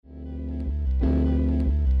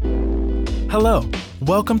Hello,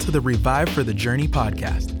 welcome to the Revive for the Journey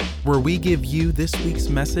podcast, where we give you this week's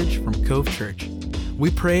message from Cove Church.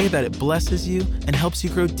 We pray that it blesses you and helps you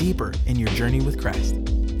grow deeper in your journey with Christ.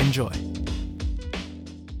 Enjoy.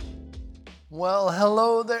 Well,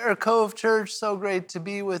 hello there, Cove Church. So great to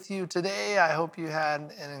be with you today. I hope you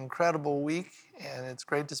had an incredible week, and it's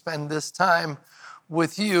great to spend this time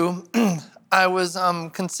with you. I was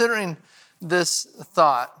considering this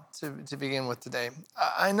thought to begin with today.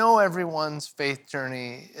 I know everyone's faith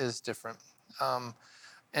journey is different.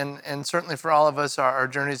 And certainly for all of us, our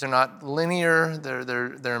journeys are not linear.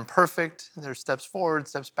 They're imperfect. There's steps forward,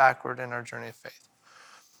 steps backward in our journey of faith.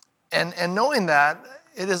 And knowing that,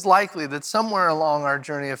 it is likely that somewhere along our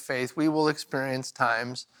journey of faith, we will experience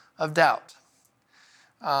times of doubt.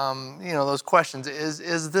 Those questions,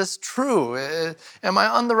 is this true? Am I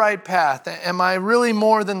on the right path? Am I really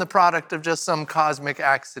more than the product of just some cosmic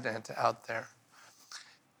accident out there?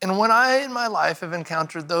 And when I, in my life, have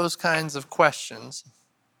encountered those kinds of questions,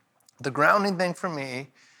 the grounding thing for me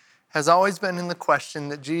has always been in the question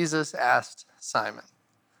that Jesus asked Simon,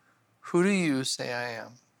 "Who do you say I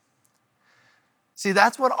am?" See,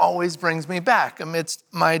 that's what always brings me back amidst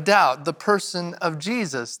my doubt, the person of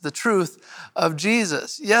Jesus, the truth of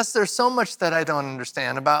Jesus. Yes, there's so much that I don't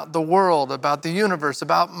understand about the world, about the universe,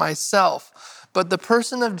 about myself, but the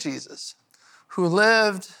person of Jesus, who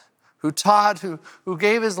lived, who taught, who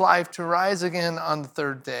gave his life to rise again on the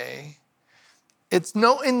third day, it's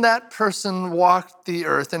knowing that person walked the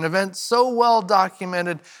earth, an event so well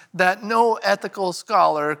documented that no ethical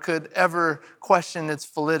scholar could ever question its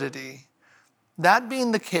validity. That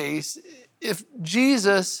being the case, if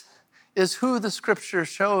Jesus is who the scripture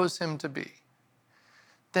shows him to be,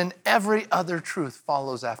 then every other truth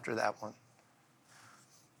follows after that one.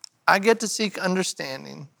 I get to seek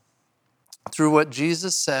understanding through what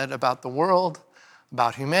Jesus said about the world,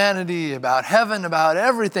 about humanity, about heaven, about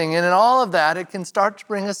everything. And in all of that, it can start to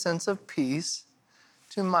bring a sense of peace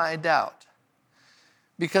to my doubt.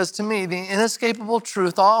 Because to me, the inescapable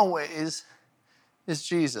truth always is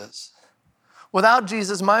Jesus. Without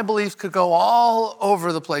Jesus, my beliefs could go all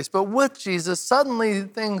over the place. But with Jesus, suddenly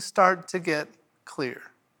things start to get clear.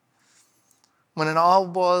 When it all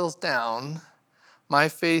boils down, my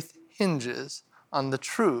faith hinges on the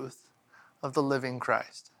truth of the living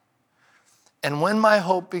Christ. And when my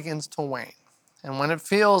hope begins to wane, and when it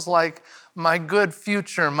feels like my good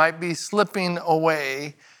future might be slipping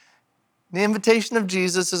away, the invitation of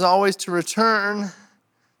Jesus is always to return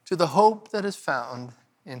to the hope that is found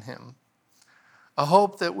in him. A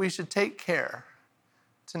hope that we should take care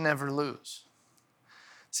to never lose.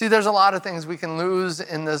 See, there's a lot of things we can lose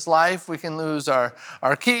in this life. We can lose our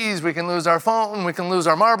keys, we can lose our phone, we can lose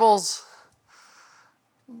our marbles.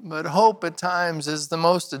 But hope at times is the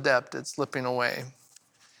most adept at slipping away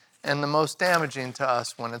and the most damaging to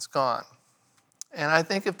us when it's gone. And I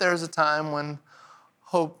think if there's a time when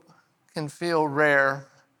hope can feel rare,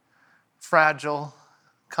 fragile,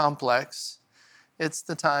 complex, it's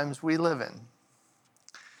the times we live in.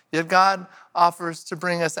 Yet God offers to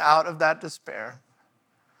bring us out of that despair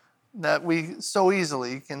that we so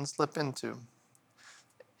easily can slip into.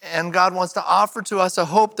 And God wants to offer to us a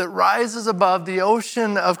hope that rises above the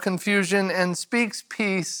ocean of confusion and speaks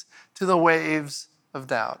peace to the waves of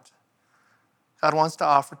doubt. God wants to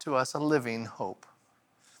offer to us a living hope.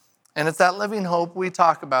 And it's that living hope we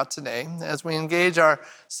talk about today as we engage our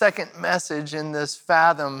second message in this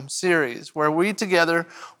Fathom series, where we together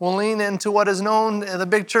will lean into what is known, the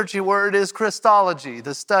big churchy word is Christology,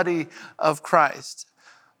 the study of Christ.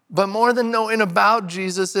 But more than knowing about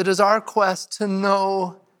Jesus, it is our quest to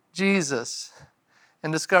know Jesus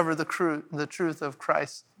and discover the truth of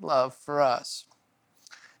Christ's love for us.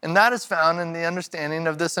 And that is found in the understanding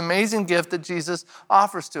of this amazing gift that Jesus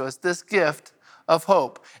offers to us, this gift of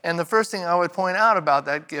hope. And the first thing I would point out about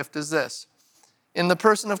that gift is this. In the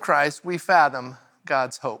person of Christ, we fathom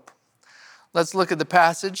God's hope. Let's look at the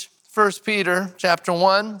passage. 1 Peter chapter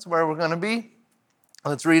 1 is where we're going to be.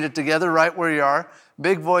 Let's read it together right where you are.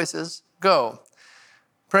 Big voices, go.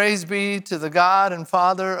 Praise be to the God and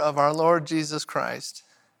Father of our Lord Jesus Christ.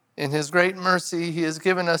 In his great mercy, he has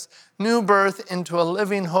given us new birth into a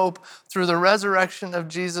living hope through the resurrection of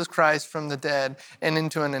Jesus Christ from the dead and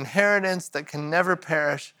into an inheritance that can never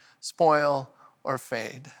perish, spoil, or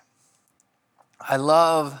fade. I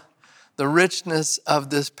love the richness of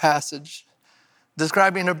this passage,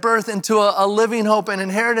 describing a birth into a living hope, an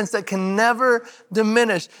inheritance that can never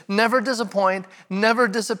diminish, never disappoint, never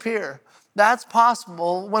disappear. That's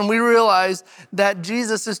possible when we realize that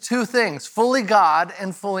Jesus is two things, fully God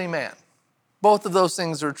and fully man. Both of those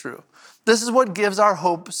things are true. This is what gives our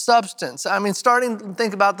hope substance. I mean, starting to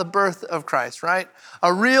think about the birth of Christ, right?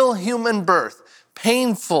 A real human birth,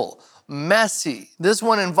 painful, messy. This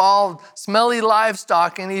one involved smelly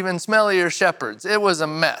livestock and even smellier shepherds. It was a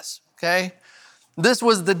mess, okay? This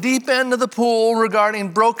was the deep end of the pool regarding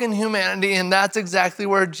broken humanity, and that's exactly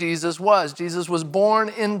where Jesus was. Jesus was born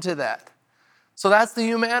into that. So that's the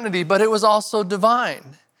humanity, but it was also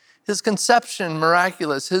divine. His conception,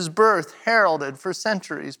 miraculous. His birth, heralded for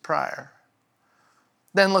centuries prior.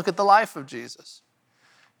 Then look at the life of Jesus.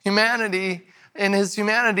 Humanity, in his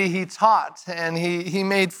humanity, he taught and he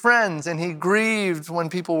made friends and he grieved when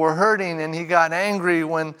people were hurting and he got angry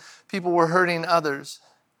when people were hurting others.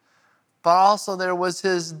 But also there was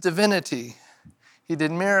his divinity. He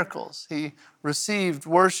did miracles. He received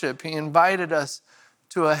worship. He invited us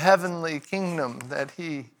to a heavenly kingdom that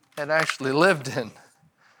he had actually lived in.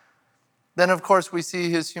 Then, of course, we see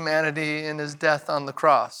his humanity in his death on the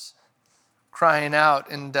cross, crying out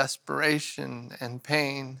in desperation and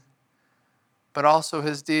pain, but also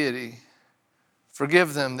his deity.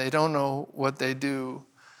 Forgive them, they don't know what they do.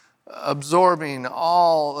 Absorbing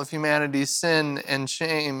all of humanity's sin and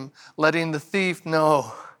shame, letting the thief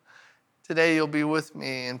know, today you'll be with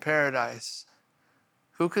me in paradise.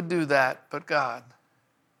 Who could do that but God?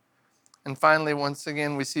 And finally, once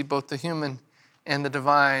again, we see both the human and the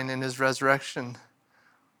divine in his resurrection.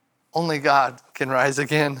 Only God can rise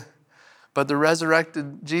again. But the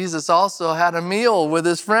resurrected Jesus also had a meal with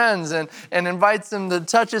his friends and invites them to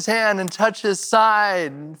touch his hand and touch his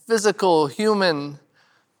side, physical, human,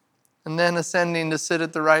 and then ascending to sit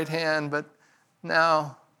at the right hand, but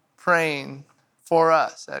now praying for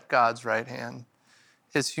us at God's right hand,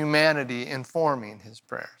 his humanity informing his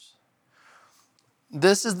prayers.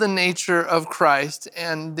 This is the nature of Christ,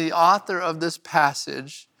 and the author of this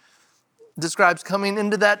passage describes coming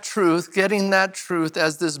into that truth, getting that truth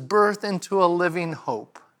as this birth into a living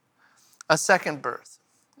hope, a second birth,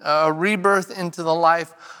 a rebirth into the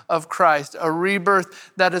life of Christ, a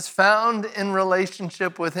rebirth that is found in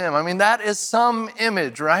relationship with him. I mean, that is some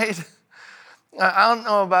image, right? I don't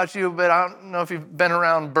know about you, but I don't know if you've been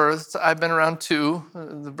around births. I've been around two,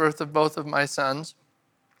 the birth of both of my sons.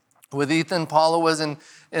 With Ethan, Paula was in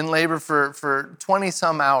labor for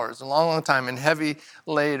 20-some hours, a long time, in heavy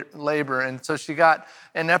labor. And so she got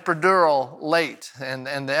an epidural late. And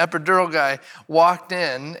the epidural guy walked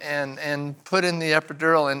in and put in the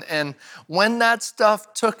epidural. And when that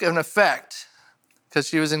stuff took an effect, because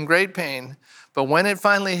she was in great pain, but when it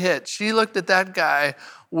finally hit, she looked at that guy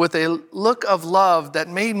with a look of love that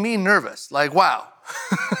made me nervous. Like, wow,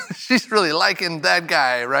 she's really liking that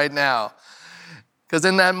guy right now. Because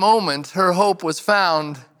in that moment, her hope was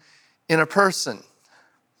found in a person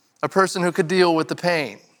who could deal with the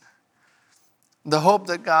pain. The hope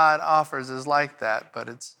that God offers is like that, but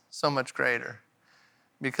it's so much greater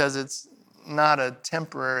because it's not a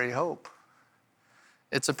temporary hope.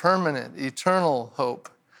 It's a permanent, eternal hope.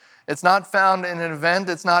 It's not found in an event.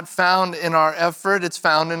 It's not found in our effort. It's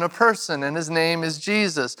found in a person, and his name is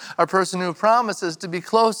Jesus, a person who promises to be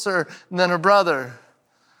closer than a brother,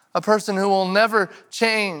 a person who will never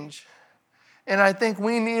change. And I think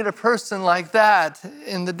we need a person like that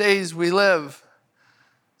in the days we live.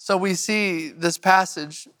 So we see this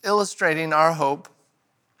passage illustrating our hope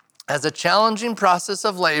as a challenging process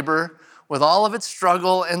of labor with all of its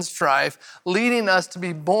struggle and strife, leading us to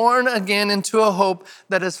be born again into a hope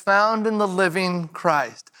that is found in the living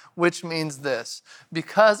Christ, which means this: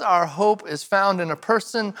 because our hope is found in a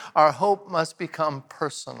person, our hope must become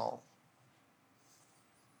personal.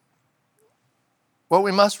 What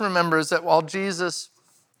we must remember is that while Jesus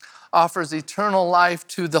offers eternal life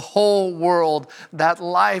to the whole world, that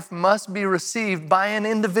life must be received by an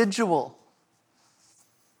individual,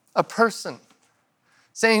 a person,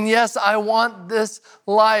 saying, yes, I want this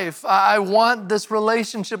life. I want this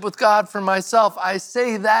relationship with God for myself. I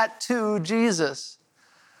say that to Jesus.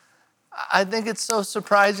 I think it's so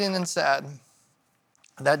surprising and sad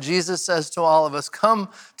that Jesus says to all of us, come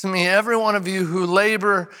to me, every one of you who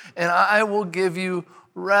labor, and I will give you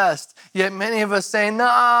rest. Yet many of us say,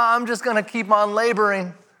 nah, I'm just going to keep on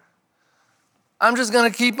laboring. I'm just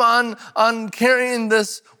going to keep on carrying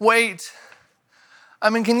this weight.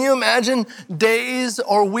 I mean, can you imagine days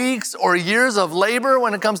or weeks or years of labor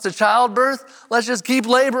when it comes to childbirth? Let's just keep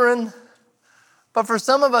laboring. But for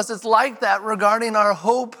some of us, it's like that regarding our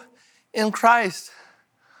hope in Christ.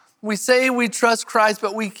 We say we trust Christ,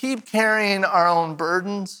 but we keep carrying our own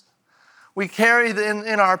burdens. We carry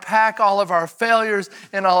in our pack all of our failures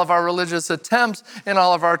and all of our religious attempts and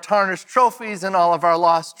all of our tarnished trophies and all of our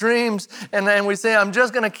lost dreams. And then we say, I'm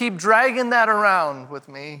just going to keep dragging that around with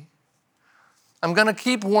me. I'm going to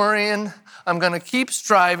keep worrying. I'm going to keep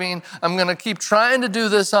striving. I'm going to keep trying to do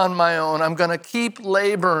this on my own. I'm going to keep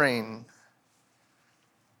laboring.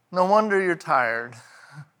 No wonder you're tired.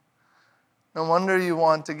 No wonder you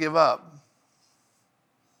want to give up.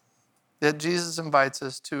 Yet Jesus invites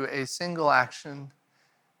us to a single action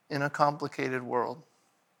in a complicated world.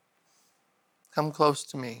 Come close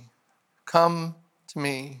to me. Come to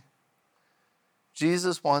me.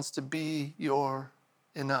 Jesus wants to be your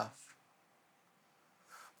enough.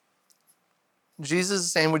 Jesus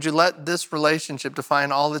is saying, would you let this relationship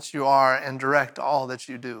define all that you are and direct all that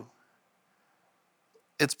you do?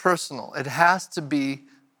 It's personal. It has to be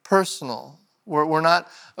personal. We're not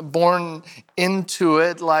born into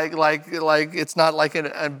it like it's not like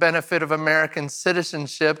a benefit of American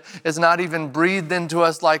citizenship. It's not even breathed into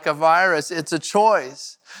us like a virus. It's a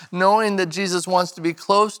choice. Knowing that Jesus wants to be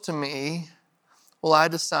close to me, will I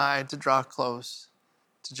decide to draw close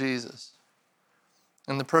to Jesus?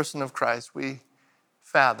 In the person of Christ, we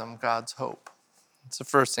fathom God's hope. That's the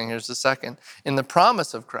first thing. Here's the second. In the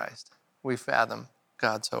promise of Christ, we fathom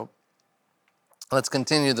God's hope. Let's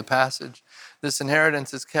continue the passage. This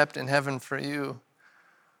inheritance is kept in heaven for you,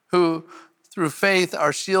 who through faith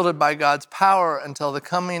are shielded by God's power until the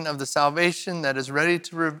coming of the salvation that is ready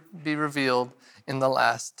to be revealed in the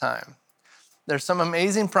last time. There's some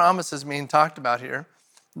amazing promises being talked about here.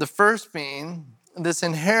 The first being this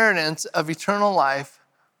inheritance of eternal life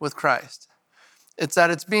with Christ. It's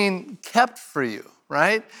that it's being kept for you,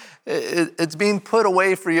 right? It's being put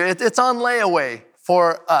away for you. It's on layaway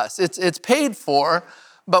for us. It's paid for,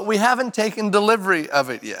 but we haven't taken delivery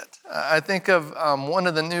of it yet. I think of one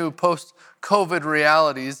of the new post-COVID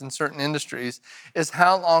realities in certain industries is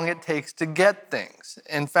how long it takes to get things.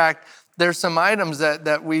 In fact, there's some items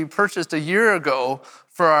that we purchased a year ago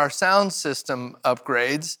for our sound system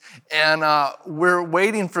upgrades, and we're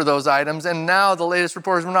waiting for those items, and now the latest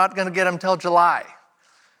report is we're not going to get them until July.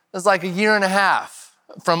 It's like a year and a half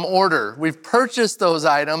from order. We've purchased those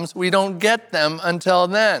items. We don't get them until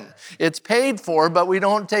then. It's paid for, but we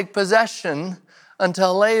don't take possession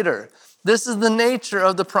until later. This is the nature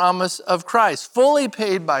of the promise of Christ, fully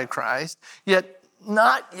paid by Christ, yet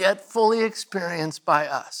not yet fully experienced by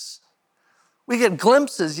us. We get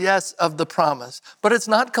glimpses, yes, of the promise, but it's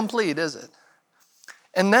not complete, is it?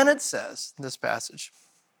 And then it says, in this passage,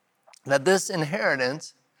 that this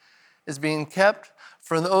inheritance is being kept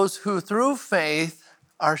for those who through faith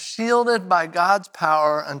are shielded by God's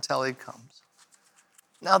power until he comes.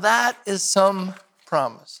 Now that is some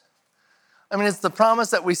promise. I mean, it's the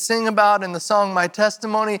promise that we sing about in the song, My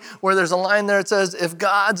Testimony, where there's a line there that says, if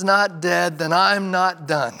God's not dead, then I'm not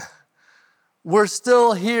done. We're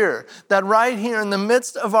still here, that right here in the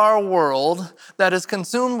midst of our world that is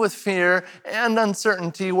consumed with fear and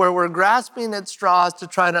uncertainty, where we're grasping at straws to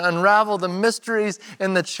try to unravel the mysteries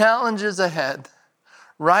and the challenges ahead,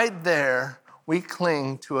 right there, we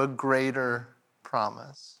cling to a greater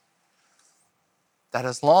promise. That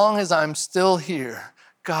as long as I'm still here,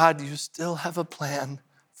 God, you still have a plan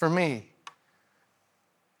for me.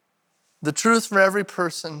 The truth for every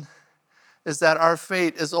person is that our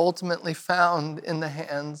fate is ultimately found in the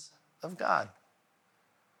hands of God.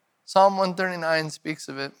 Psalm 139 speaks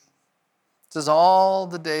of it. It says, all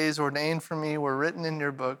the days ordained for me were written in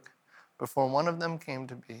your book before one of them came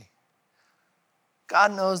to be.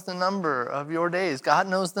 God knows the number of your days. God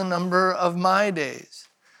knows the number of my days.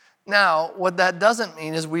 Now, what that doesn't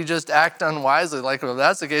mean is we just act unwisely, like, well, if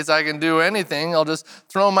that's the case, I can do anything. I'll just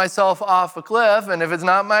throw myself off a cliff, and if it's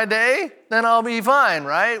not my day, then I'll be fine,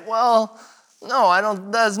 right? Well, no,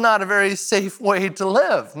 that's not a very safe way to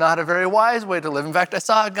live, not a very wise way to live. In fact, I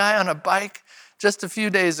saw a guy on a bike just a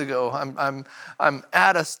few days ago. I'm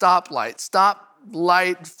at a stoplight,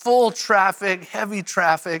 full traffic, heavy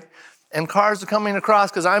traffic, and cars are coming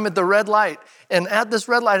across because I'm at the red light. And at this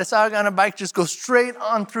red light, I saw a guy on a bike just go straight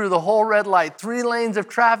on through the whole red light. 3 lanes of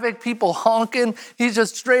traffic, people honking. He's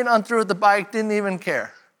just straight on through with the bike, didn't even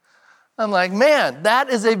care. I'm like, man, that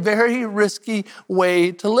is a very risky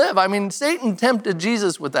way to live. I mean, Satan tempted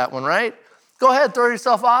Jesus with that one, right? Go ahead, throw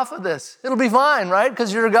yourself off of this. It'll be fine, right?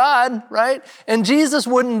 Because you're God, right? And Jesus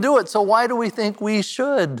wouldn't do it, so why do we think we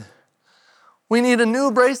should? We need a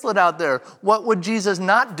new bracelet out there. What would Jesus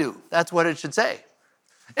not do? That's what it should say.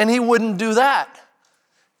 And he wouldn't do that.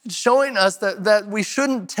 It's showing us that we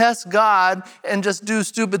shouldn't test God and just do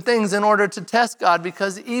stupid things in order to test God,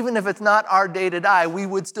 because even if it's not our day to die, we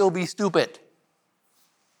would still be stupid.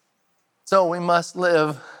 So we must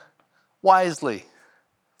live wisely.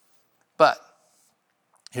 But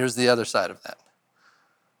here's the other side of that.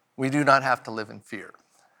 We do not have to live in fear.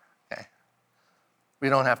 Okay? We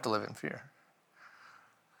don't have to live in fear.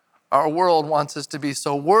 Our world wants us to be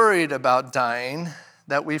so worried about dying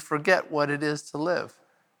that we forget what it is to live,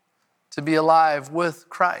 to be alive with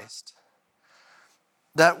Christ.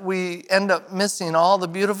 That we end up missing all the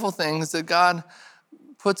beautiful things that God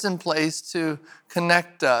puts in place to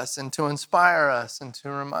connect us and to inspire us and to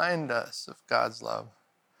remind us of God's love.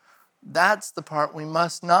 That's the part we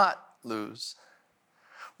must not lose.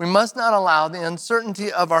 We must not allow the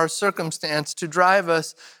uncertainty of our circumstance to drive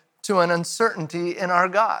us to an uncertainty in our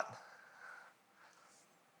God.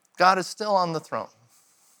 God is still on the throne.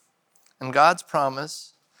 And God's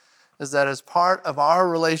promise is that as part of our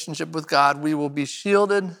relationship with God, we will be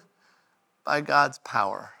shielded by God's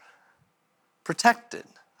power. Protected,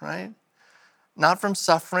 right? Not from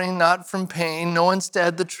suffering, not from pain. No,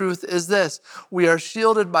 instead, the truth is this. We are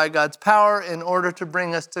shielded by God's power in order to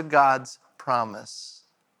bring us to God's promise.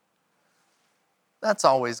 That's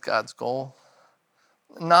always God's goal.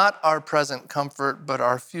 Not our present comfort, but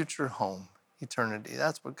our future home, eternity.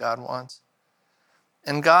 That's what God wants.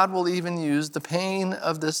 And God will even use the pain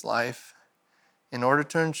of this life in order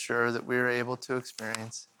to ensure that we are able to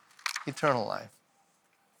experience eternal life.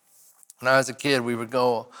 When I was a kid, we would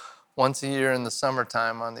go once a year in the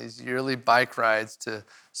summertime on these yearly bike rides to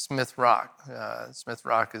Smith Rock. Smith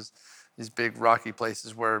Rock is these big rocky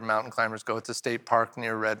places where mountain climbers go. It's a state park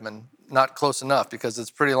near Redmond. Not close enough because it's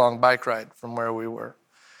a pretty long bike ride from where we were.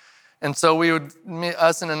 And so we would,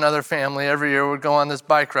 us and another family every year would go on this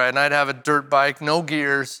bike ride, and I'd have a dirt bike, no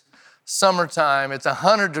gears, summertime, it's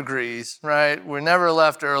 100 degrees, right? We never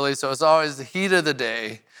left early, so it's always the heat of the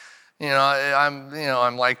day.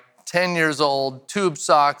 I'm like 10 years old, tube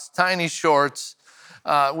socks, tiny shorts.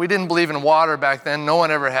 We didn't believe in water back then. No one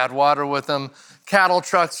ever had water with them. Cattle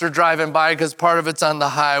trucks are driving by because part of it's on the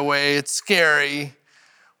highway. It's scary.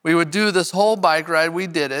 We would do this whole bike ride. We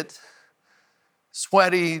did it.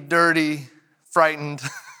 Sweaty, dirty, frightened.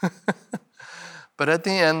 But at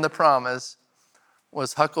the end, the promise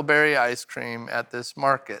was huckleberry ice cream at this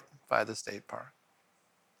market by the state park.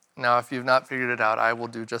 Now, if you've not figured it out, I will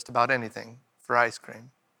do just about anything for ice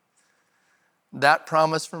cream. That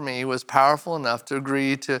promise for me was powerful enough to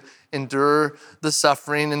agree to endure the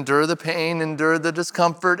suffering, endure the pain, endure the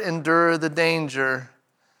discomfort, endure the danger,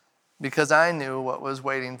 because I knew what was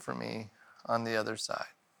waiting for me on the other side.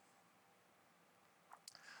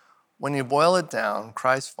 When you boil it down,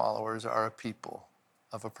 Christ's followers are a people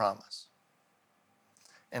of a promise.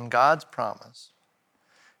 And God's promise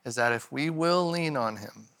is that if we will lean on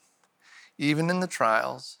him, even in the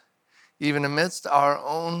trials, even amidst our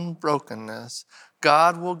own brokenness,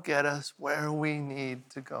 God will get us where we need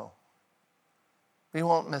to go. We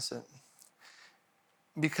won't miss it.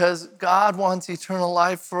 Because God wants eternal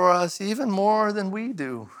life for us even more than we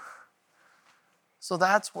do. So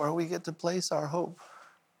that's where we get to place our hope.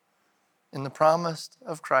 In the promise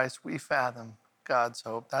of Christ, we fathom God's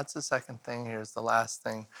hope. That's the second thing. Here's the last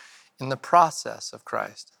thing. In the process of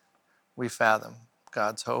Christ, we fathom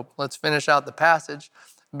God's hope. Let's finish out the passage.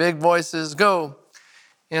 Big voices, go.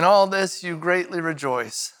 In all this you greatly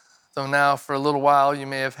rejoice, though now for a little while you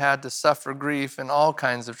may have had to suffer grief in all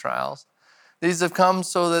kinds of trials. These have come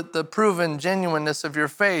so that the proven genuineness of your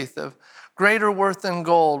faith, of greater worth than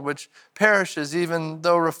gold, which perishes even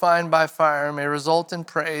though refined by fire, may result in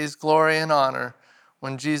praise, glory, and honor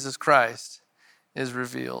when Jesus Christ is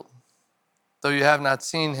revealed. Though you have not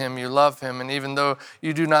seen him, you love him, and even though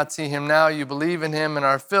you do not see him now, you believe in him and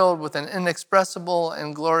are filled with an inexpressible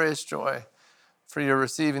and glorious joy, for you're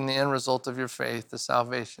receiving the end result of your faith, the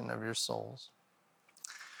salvation of your souls.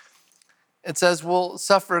 It says we'll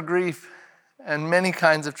suffer grief and many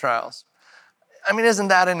kinds of trials. I mean, isn't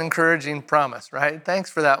that an encouraging promise, right? Thanks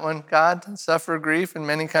for that one, God. Suffer grief and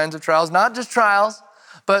many kinds of trials. Not just trials,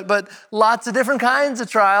 but lots of different kinds of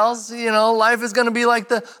trials. You know, life is going to be like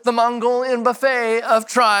the Mongolian buffet of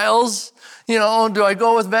trials. You know, do I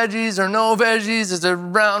go with veggies or no veggies? Is it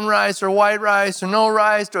brown rice or white rice or no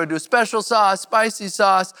rice? Do I do special sauce, spicy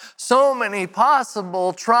sauce? So many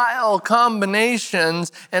possible trial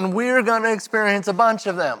combinations, and we're going to experience a bunch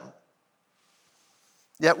of them.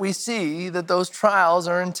 Yet we see that those trials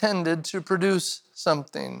are intended to produce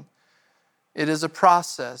something. It is a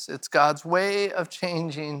process. It's God's way of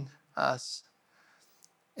changing us.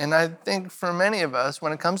 And I think for many of us,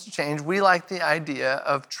 when it comes to change, we like the idea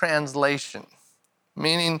of translation,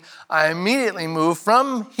 meaning I immediately move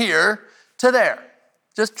from here to there.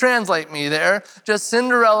 Just translate me there. Just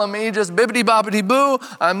Cinderella me, just bibbidi-bobbidi-boo.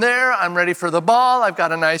 I'm there. I'm ready for the ball. I've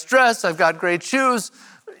got a nice dress. I've got great shoes.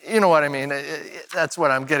 You know what I mean? That's what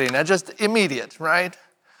I'm getting at. Just immediate, right?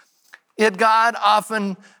 Yet God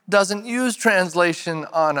often doesn't use translation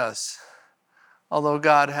on us. Although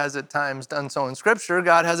God has at times done so in Scripture,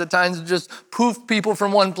 God has at times just poofed people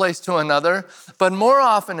from one place to another. But more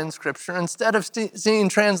often in Scripture, instead of seeing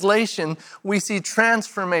translation, we see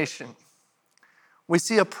transformation. We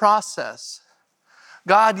see a process.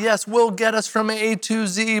 God, yes, will get us from A to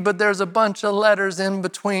Z, but there's a bunch of letters in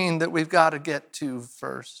between that we've got to get to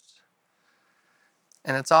first.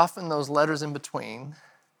 And it's often those letters in between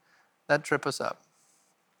that trip us up.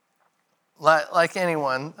 Like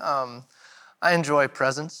anyone, I enjoy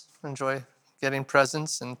presents, enjoy getting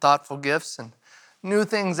presents and thoughtful gifts and new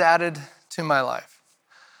things added to my life.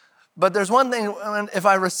 But there's one thing, if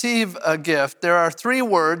I receive a gift, there are 3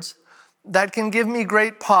 words that can give me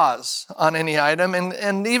great pause on any item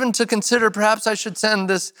and even to consider perhaps I should send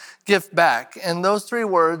this gift back. And those 3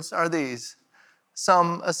 words are these: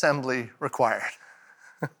 some assembly required.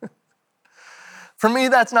 For me,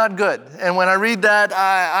 that's not good. And when I read that,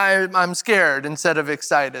 I'm scared instead of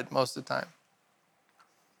excited most of the time.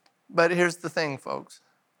 But here's the thing, folks.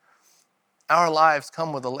 Our lives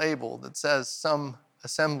come with a label that says some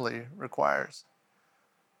assembly requires.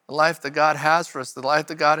 The life that God has for us, the life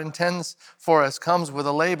that God intends for us, comes with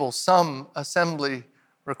a label, some assembly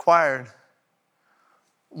required.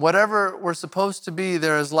 Whatever we're supposed to be,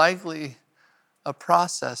 there is likely a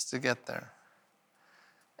process to get there.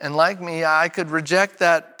 And like me, I could reject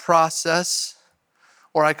that process,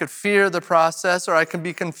 or I could fear the process, or I could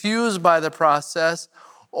be confused by the process,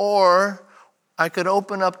 or I could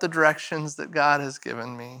open up the directions that God has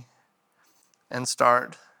given me and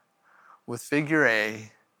start with figure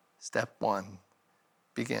A, step 1,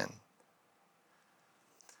 begin.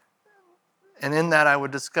 And in that I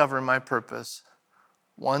would discover my purpose,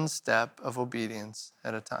 one step of obedience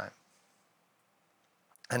at a time.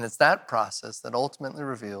 And it's that process that ultimately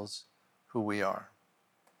reveals who we are.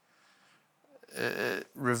 It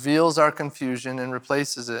reveals our confusion and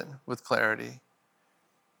replaces it with clarity.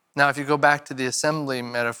 Now, if you go back to the assembly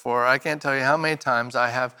metaphor, I can't tell you how many times I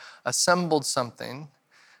have assembled something.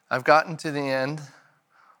 I've gotten to the end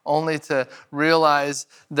only to realize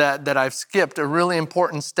that I've skipped a really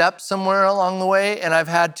important step somewhere along the way, and I've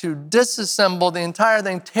had to disassemble the entire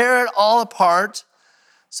thing, tear it all apart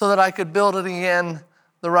so that I could build it again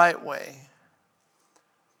the right way.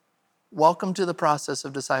 Welcome to the process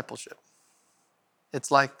of discipleship.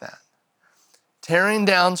 It's like that. Tearing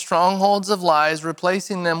down strongholds of lies,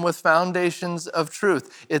 replacing them with foundations of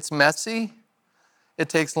truth. It's messy. It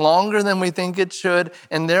takes longer than we think it should.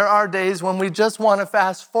 And there are days when we just want to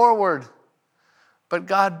fast forward. But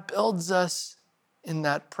God builds us in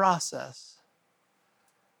that process.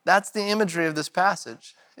 That's the imagery of this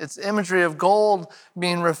passage. It's imagery of gold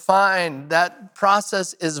being refined. That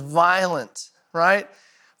process is violent, right?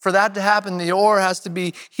 For that to happen, the ore has to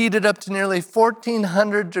be heated up to nearly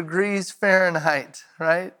 1,400 degrees Fahrenheit,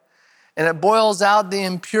 right? And it boils out the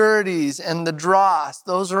impurities and the dross.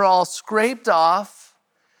 Those are all scraped off.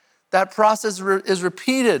 That process is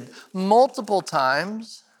repeated multiple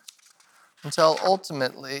times until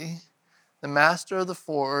ultimately the master of the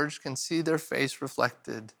forge can see their face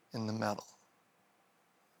reflected in the metal.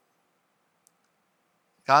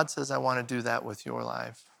 God says, I want to do that with your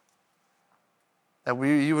life. That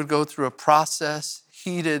you would go through a process,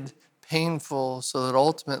 heated, painful, so that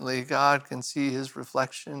ultimately God can see his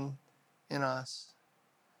reflection in us.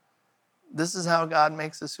 This is how God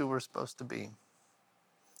makes us who we're supposed to be.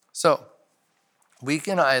 So, we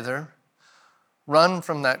can either run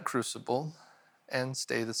from that crucible and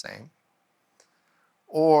stay the same,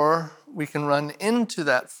 or we can run into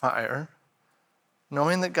that fire,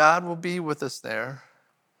 knowing that God will be with us there,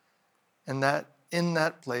 and that in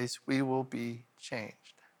that place we will be changed.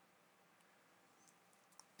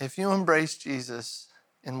 If you embrace Jesus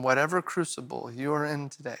in whatever crucible you are in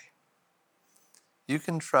today, you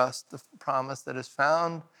can trust the promise that is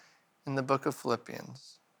found in the book of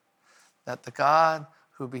Philippians, that the God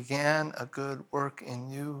who began a good work in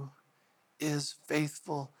you is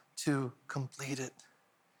faithful to complete it.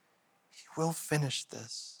 He will finish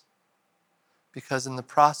this, because in the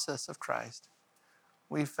process of Christ,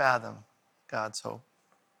 we fathom God's hope.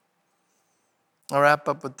 I'll wrap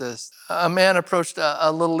up with this. A man approached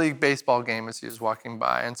a Little League baseball game as he was walking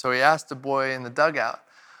by, and so he asked a boy in the dugout,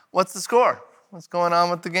 "What's the score? What's going on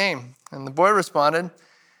with the game?" And the boy responded,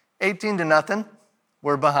 18-0,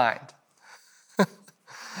 we're behind.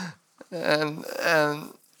 and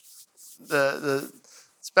the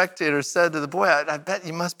spectator said to the boy, I bet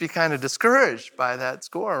you must be kind of discouraged by that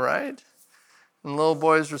score, right? And the little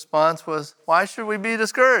boy's response was, why should we be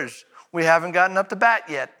discouraged? We haven't gotten up to bat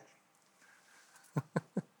yet.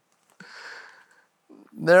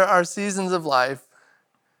 There are seasons of life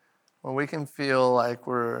where we can feel like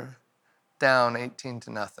we're down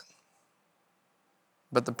 18-0.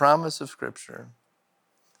 But the promise of Scripture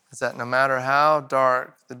is that no matter how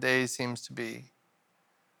dark the day seems to be,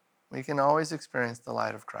 we can always experience the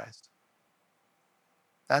light of Christ.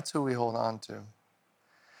 That's who we hold on to.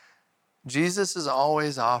 Jesus is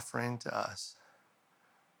always offering to us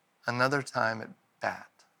another time at bat,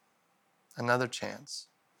 another chance.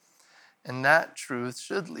 And that truth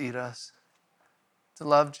should lead us to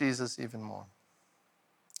love Jesus even more.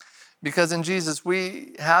 Because in Jesus,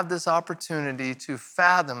 we have this opportunity to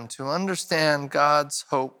fathom, to understand God's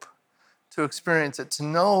hope, to experience it, to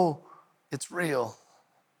know it's real.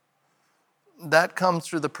 That comes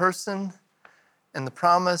through the person and the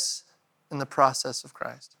promise and the process of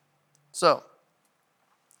Christ. So,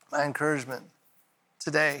 my encouragement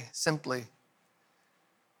today, simply,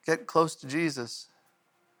 get close to Jesus.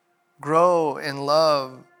 Grow in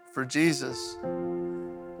love for Jesus.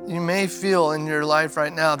 You may feel in your life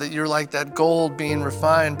right now that you're like that gold being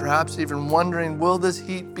refined, perhaps even wondering, will this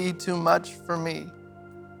heat be too much for me?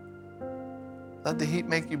 Let the heat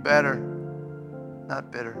make you better,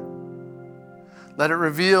 not bitter. Let it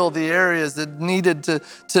reveal the areas that needed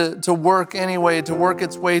to work anyway, to work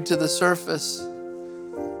its way to the surface,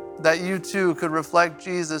 that you too could reflect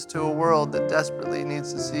Jesus to a world that desperately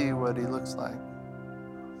needs to see what he looks like.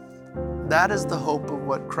 That is the hope of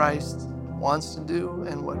what Christ wants to do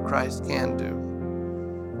and what Christ can do.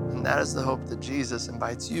 And that is the hope that Jesus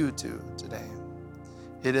invites you to today.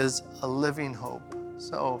 It is a living hope.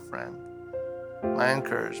 So, friend, my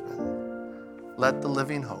encouragement, let the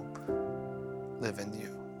living hope live in you.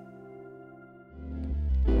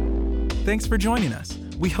 Thanks for joining us.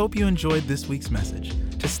 We hope you enjoyed this week's message.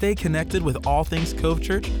 To stay connected with all things Cove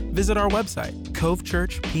Church, visit our website,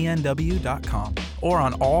 covechurchpnw.com, or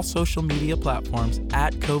on all social media platforms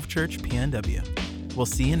 @CoveChurchPNW. We'll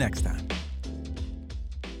see you next time.